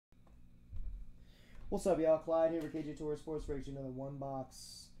What's up, y'all? Clyde here with KJ Tour Sports for another one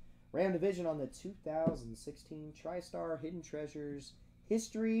box Ram Division on the 2016 TriStar Hidden Treasures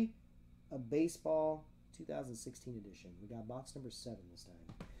History of Baseball 2016 edition. We got box number 7 this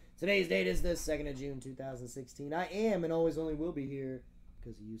time. Today's date is the 2nd of June 2016. I am and always only will be here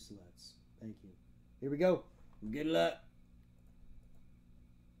because of you sluts. Thank you. Here we go. Good luck.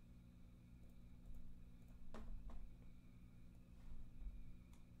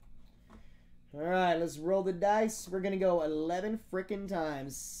 Alright, let's roll the dice. We're going to go 11 frickin'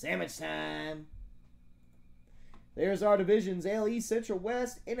 times. Sandwich time. There's our divisions. AL East Central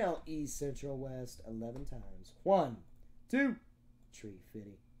West, NL East Central West. 11 times. 1, 2, 3, 50.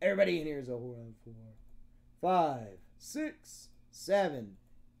 Everybody in here is a whore on 4. 5, 6, 7,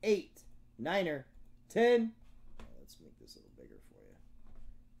 8, 9, 10. Let's make this a little bigger for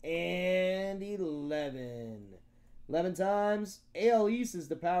you. And 11. 11 times. AL East is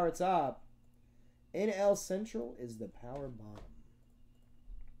the power top. NL Central is the power bottom.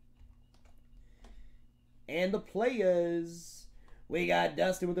 And the players. We got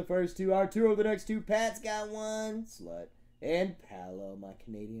Dustin with the first 2, Arturo the next 2, Pat's got 1, Slut, and Paolo, my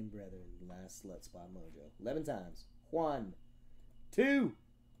Canadian brethren, last Slut Spot Mojo. 11 times. 1, 2,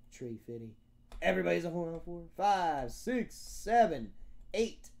 3, 50. Everybody's a whore on 4. 5, 6, 7,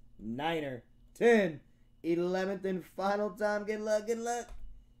 8, 9, 10. 11th and final time. Good luck, good luck.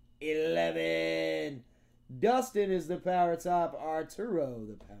 11. Dustin is the power top. Arturo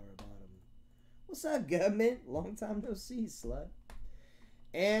the power bottom. What's up, government? Long time no see, slut.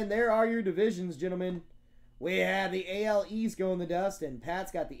 And there are your divisions, gentlemen. We have the AL East going to Dustin.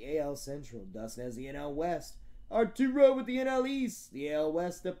 Pat's got the AL Central. Dustin has the NL West. Arturo with the NL East. The AL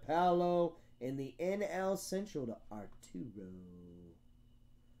West to Paolo. And the NL Central to Arturo.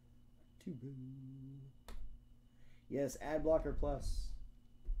 Arturo. Yes, Ad Blocker Plus.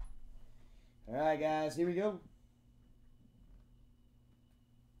 Alright, guys, here we go.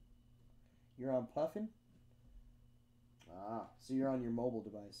 You're on Puffin? Ah, so you're on your mobile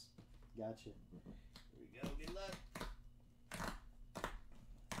device. Gotcha. Here we go. Good luck.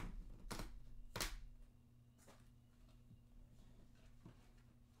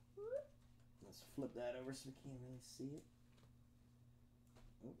 Let's flip that over so we can't really see it.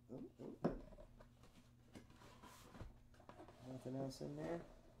 Oh. Nothing else in there.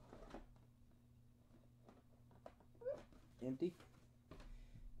 Empty.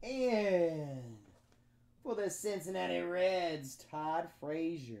 And for the Cincinnati Reds, Todd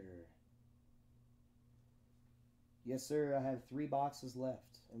Frazier. Yes, sir, I have 3 boxes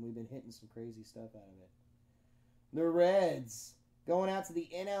left, and we've been hitting some crazy stuff out of it. The Reds going out to the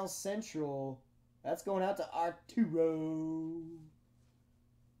NL Central. That's going out to Arturo.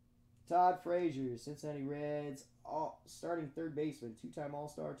 Todd Frazier, Cincinnati Reds, starting third baseman, 2-time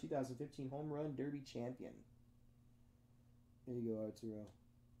All-Star, 2015 Home Run Derby champion. There you go, Arturo.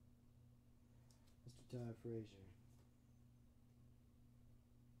 Mr. Todd Frazier.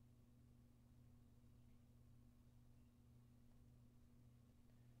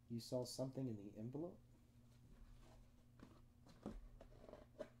 You saw something in the envelope?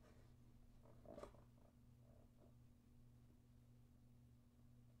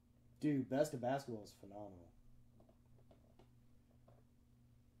 Dude, Best of Basketball is phenomenal.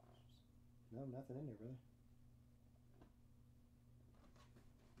 No, nothing in there, brother.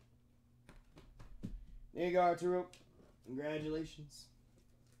 There you go, Arturo. Congratulations.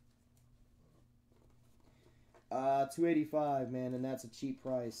 $285, man, and that's a cheap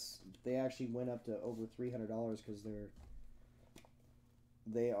price. They actually went up to over $300 because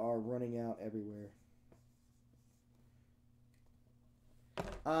they are running out everywhere.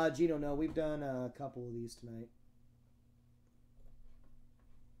 Gino, no, we've done a couple of these tonight.